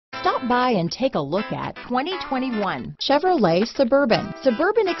Stop by and take a look at 2021 Chevrolet Suburban.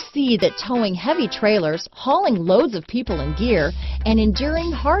 Suburban exceeds at towing heavy trailers, hauling loads of people and gear, and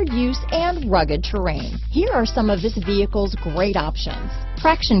enduring hard use and rugged terrain. Here are some of this vehicle's great options: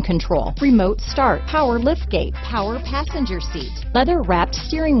 traction control, remote start, power liftgate, power passenger seat, leather-wrapped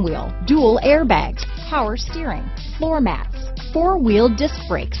steering wheel, dual airbags, power steering, floor mats, four-wheel disc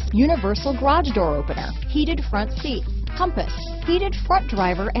brakes, universal garage door opener, heated front seats, compass, heated front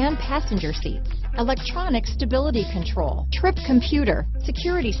driver and passenger seats, electronic stability control, trip computer,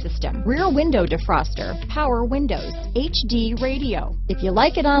 security system, rear window defroster, power windows, HD radio. If you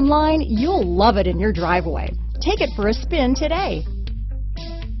like it online, you'll love it in your driveway. Take it for a spin today.